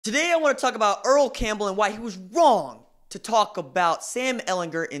Today I want to talk about Earl Campbell and why he was wrong to talk about Sam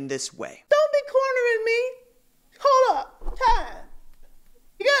Ehlinger in this way. Don't be cornering me. Hold up. Time.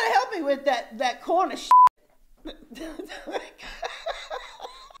 You gotta help me with that corner shit.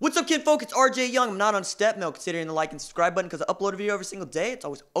 What's up, kid folk? It's RJ Young. I'm not on Step Mill. Consider hitting the like and subscribe button because I upload a video every single day. It's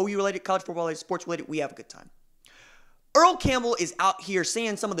always OU related, college football related, sports related. We have a good time. Earl Campbell is out here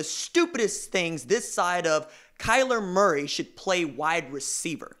saying some of the stupidest things this side of Kyler Murray should play wide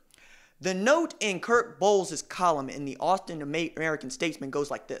receiver. The note in Kirk Bohls' column in the Austin American-Statesman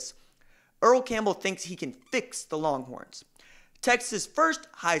goes like this. Earl Campbell thinks he can fix the Longhorns. Texas' first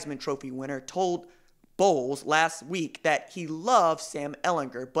Heisman Trophy winner told Bohls last week that he loves Sam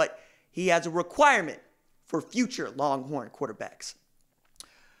Ehlinger, but he has a requirement for future Longhorn quarterbacks.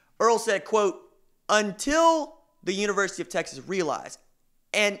 Earl said, quote, until the University of Texas realized,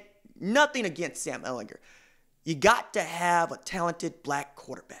 and nothing against Sam Ehlinger, you got to have a talented black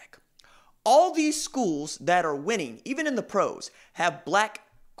quarterback. All these schools that are winning, even in the pros, have black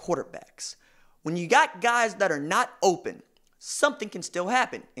quarterbacks. When you got guys that are not open, something can still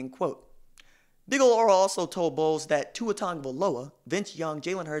happen, end quote. Big Ol Earl also told Bohls that Tua Tagovailoa, Vince Young,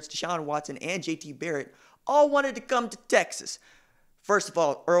 Jalen Hurts, Deshaun Watson, and J.T. Barrett all wanted to come to Texas. First of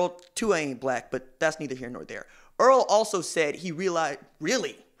all, Earl, Tua ain't black, but that's neither here nor there. Earl also said he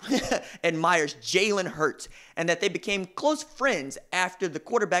really admires Jalen Hurts and that they became close friends after the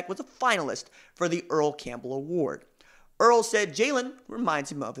quarterback was a finalist for the Earl Campbell Award. Earl said Jalen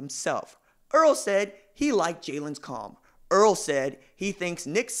reminds him of himself. Earl said he liked Jalen's calm. Earl said he thinks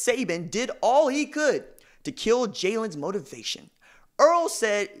Nick Saban did all he could to kill Jalen's motivation. Earl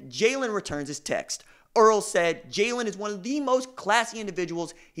said Jalen returns his text. Earl said Jalen is one of the most classy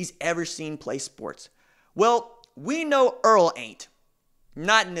individuals he's ever seen play sports. Well, we know Earl ain't.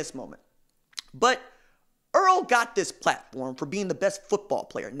 Not in this moment. But Earl got this platform for being the best football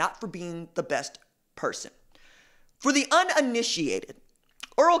player, not for being the best person. For the uninitiated,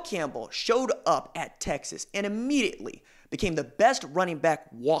 Earl Campbell showed up at Texas and immediately became the best running back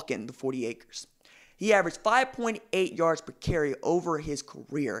walking the 40 acres. He averaged 5.8 yards per carry over his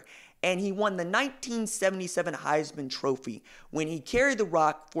career, and he won the 1977 Heisman Trophy when he carried the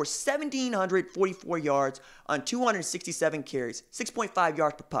rock for 1,744 yards on 267 carries, 6.5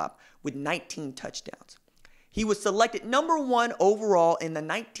 yards per pop, with 19 touchdowns. He was selected number 1 overall in the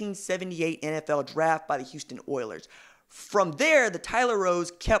 1978 NFL Draft by the Houston Oilers. From there, the Tyler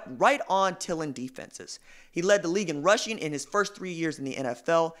Rose kept right on tilling defenses. He led the league in rushing in his first 3 years in the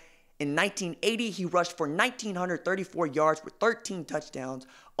NFL. In 1980, he rushed for 1,934 yards with 13 touchdowns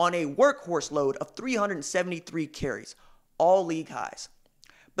on a workhorse load of 373 carries, all league highs.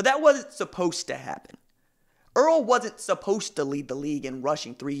 But that wasn't supposed to happen. Earl wasn't supposed to lead the league in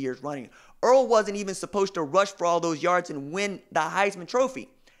rushing 3 years running. Earl wasn't even supposed to rush for all those yards and win the Heisman Trophy.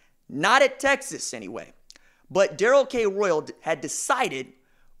 Not at Texas, anyway. But Darrell K. Royal had decided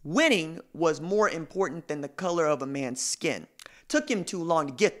winning was more important than the color of a man's skin. Took him too long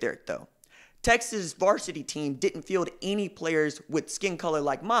to get there, though. Texas' varsity team didn't field any players with skin color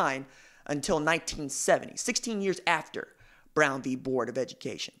like mine until 1970, 16 years after Brown v. Board of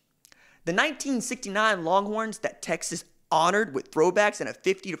Education. The 1969 Longhorns that Texas honored with throwbacks and a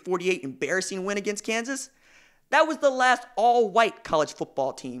 50-48 embarrassing win against Kansas, that was the last all-white college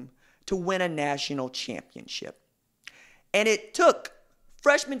football team to win a national championship. And it took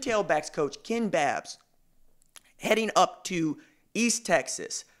freshman tailbacks coach Ken Babbs heading up to East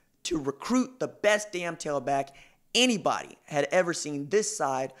Texas to recruit the best damn tailback anybody had ever seen this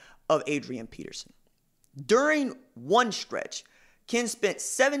side of Adrian Peterson. During one stretch, Ken spent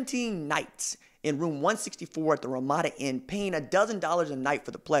 17 nights in room 164 at the Ramada Inn, paying $12 a night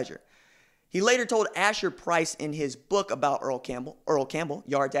for the pleasure. He later told Asher Price in his book about Earl Campbell,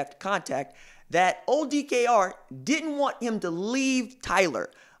 Yards After Contact, that old DKR didn't want him to leave Tyler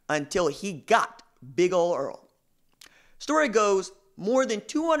until he got Big Ol Earl. Story goes, more than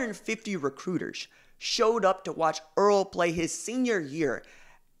 250 recruiters showed up to watch Earl play his senior year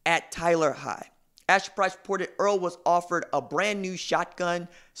at Tyler High. Asher Price reported Earl was offered a brand new shotgun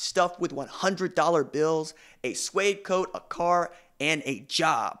stuffed with $100 bills, a suede coat, a car, and a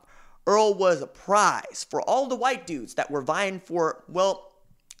job. Earl was a prize for all the white dudes that were vying for, well,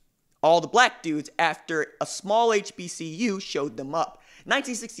 all the black dudes after a small HBCU showed them up.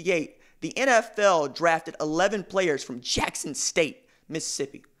 1968, the NFL drafted 11 players from Jackson State,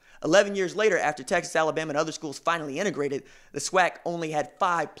 Mississippi. 11 years later, after Texas, Alabama, and other schools finally integrated, the SWAC only had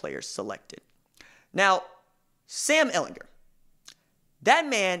 5 players selected. Now, Sam Ehlinger, that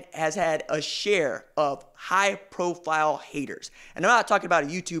man has had a share of high-profile haters. And I'm not talking about a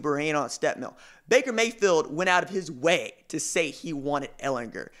YouTuber or ain't on Step Mill. Baker Mayfield went out of his way to say he wanted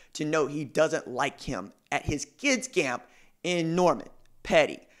Ehlinger to know he doesn't like him at his kids' camp in Norman.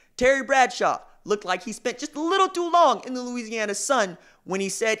 Petty. Terry Bradshaw looked like he spent just a little too long in the Louisiana sun when he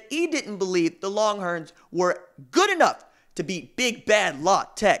said he didn't believe the Longhorns were good enough to beat Big Bad La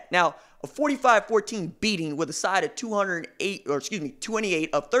Tech. Now, a 45-14 beating with a side of 28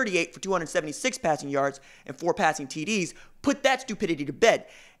 of 38 for 276 passing yards and 4 passing TDs put that stupidity to bed.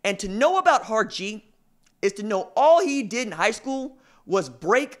 And to know about Hard G is to know all he did in high school was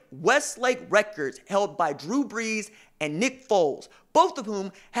break Westlake records held by Drew Brees and Nick Foles, both of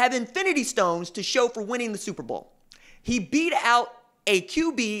whom have infinity stones to show for winning the Super Bowl. He beat out a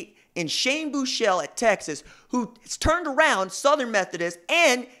QB in Shane Buechele at Texas, who has turned around Southern Methodist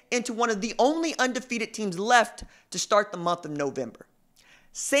and into one of the only undefeated teams left to start the month of November.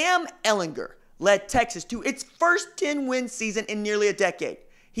 Sam Ehlinger led Texas to its first 10-win season in nearly a decade.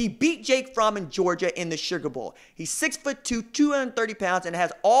 He beat Jake Fromm in Georgia in the Sugar Bowl. He's 6'2", 230 pounds, and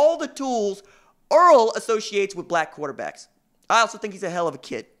has all the tools Earl associates with black quarterbacks. I also think he's a hell of a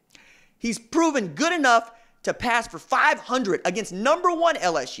kid. He's proven good enough to pass for 500 against number 1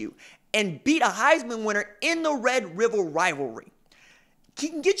 LSU and beat a Heisman winner in the Red River rivalry. He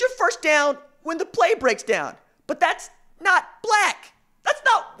can get your first down when the play breaks down, but that's not black. That's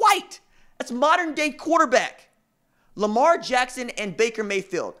not white. That's modern day quarterback. Lamar Jackson and Baker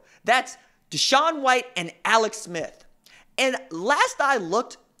Mayfield. That's Deshaun White and Alex Smith. And last I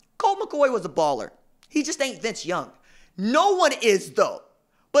looked, Colt McCoy was a baller. He just ain't Vince Young. No one is, though.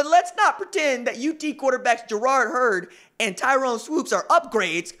 But let's not pretend that UT quarterbacks Gerard Hurd and Tyrone Swoops are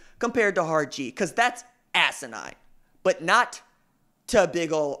upgrades compared to Hard G, because that's asinine. But not to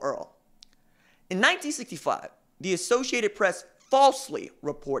Big Ol Earl. In 1965, the Associated Press falsely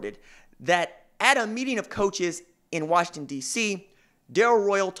reported that at a meeting of coaches in Washington, D.C., Darrell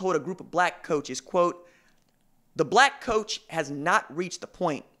Royal told a group of black coaches, quote, "The black coach has not reached the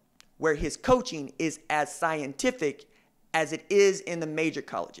point where his coaching is as scientific as it is in the major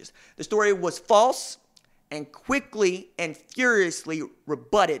colleges." The story was false and quickly and furiously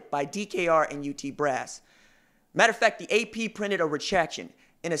rebutted by DKR and UT brass. Matter of fact, the AP printed a retraction.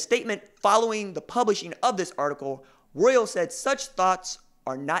 In a statement following the publishing of this article, Royal said, "Such thoughts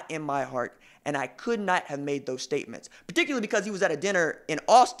are not in my heart, and I could not have made those statements," particularly because he was at a dinner in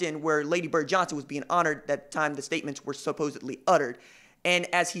Austin where Lady Bird Johnson was being honored that time the statements were supposedly uttered. And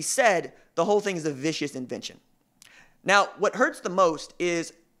as he said, the whole thing is a vicious invention. Now, what hurts the most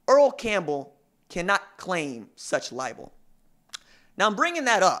is Earl Campbell cannot claim such libel. Now, I'm bringing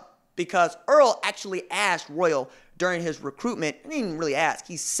that up because Earl actually asked Royal during his recruitment, he didn't really ask,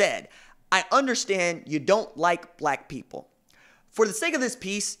 he said, "I understand you don't like black people." For the sake of this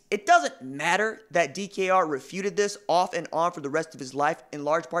piece, it doesn't matter that DKR refuted this off and on for the rest of his life, in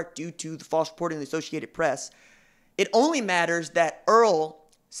large part due to the false reporting in the Associated Press. It only matters that Earl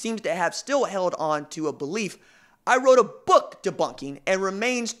seems to have still held on to a belief I wrote a book debunking and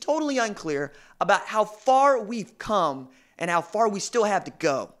remains totally unclear about how far we've come and how far we still have to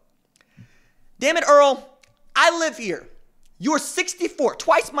go. Damn it, Earl, I live here. You're 64,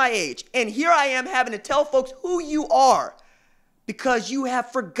 twice my age, and here I am having to tell folks who you are because you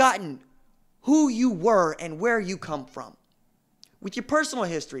have forgotten who you were and where you come from. With your personal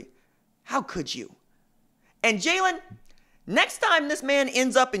history, how could you? And Jalen, next time this man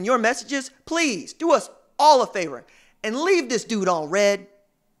ends up in your messages, please do us all a favor and leave this dude on red.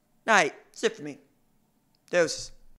 All right, that's it for me. Deuces.